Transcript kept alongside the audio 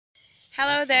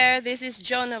Hello there, this is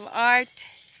Joan of Art,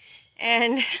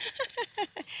 and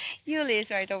Yuli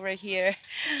is right over here.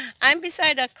 I'm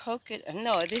beside a coconut.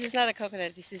 No, this is not a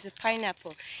coconut, this is a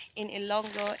pineapple. In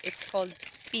Ilonggo, it's called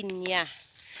piña.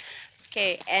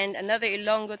 Okay, and another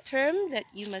Ilonggo term that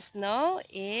you must know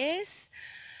is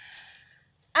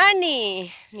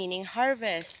ani, meaning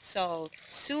harvest. So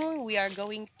soon we are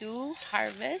going to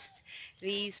harvest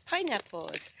these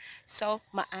pineapples. So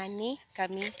maani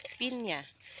kami piña.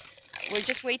 We're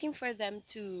just waiting for them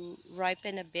to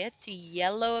ripen a bit, to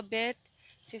yellow a bit.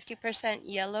 50%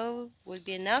 yellow would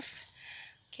be enough.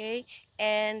 Okay,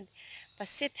 and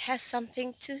Pacit has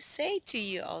something to say to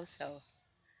you also.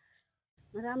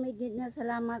 Marami gid na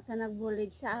salamat sa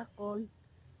nagbulig sa akon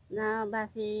na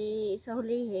base sa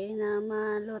hulihi na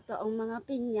maluto ang mga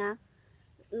pinya,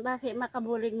 base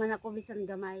makabulig man ako bisan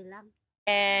gamay lang.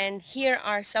 And here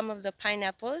are some of the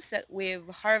pineapples that we've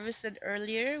harvested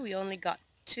earlier. We only got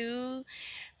 2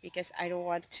 because I don't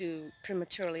want to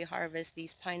prematurely harvest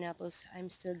these pineapples. I'm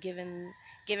still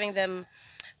giving them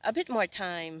a bit more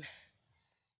time.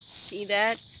 See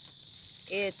that?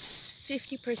 It's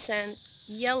 50%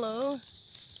 yellow,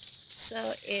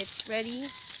 so it's ready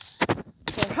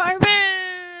for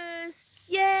harvest!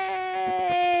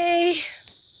 Yay!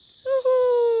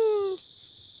 Woohoo!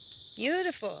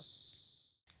 Beautiful.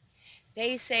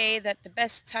 They say that the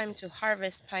best time to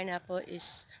harvest pineapple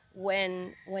is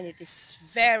when it is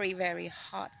very, very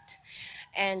hot.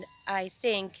 And I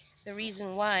think the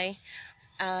reason why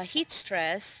heat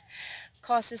stress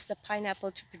causes the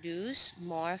pineapple to produce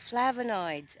more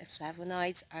flavonoids. And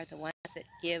flavonoids are the ones that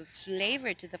give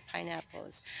flavor to the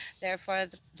pineapples. Therefore,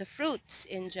 the fruits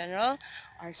in general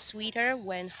are sweeter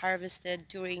when harvested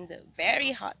during the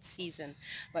very hot season.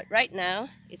 But right now,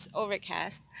 it's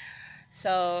overcast,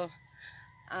 so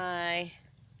I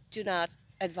do not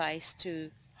advise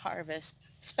to harvest,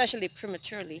 especially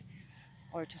prematurely,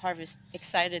 or to harvest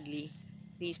excitedly,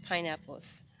 these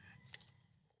pineapples.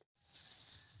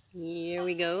 Here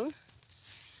we go.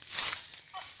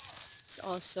 It's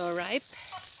also ripe,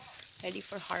 ready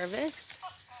for harvest.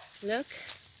 Look,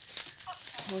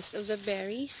 most of the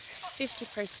berries,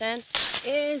 50%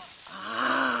 is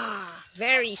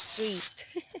very sweet.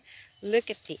 Look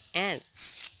at the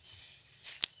ants.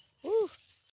 Woo.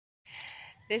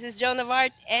 This is Joan of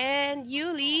Art and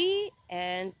Yuli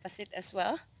and Pacit as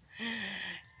well.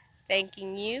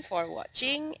 Thanking you for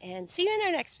watching and see you in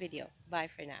our next video. Bye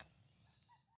for now.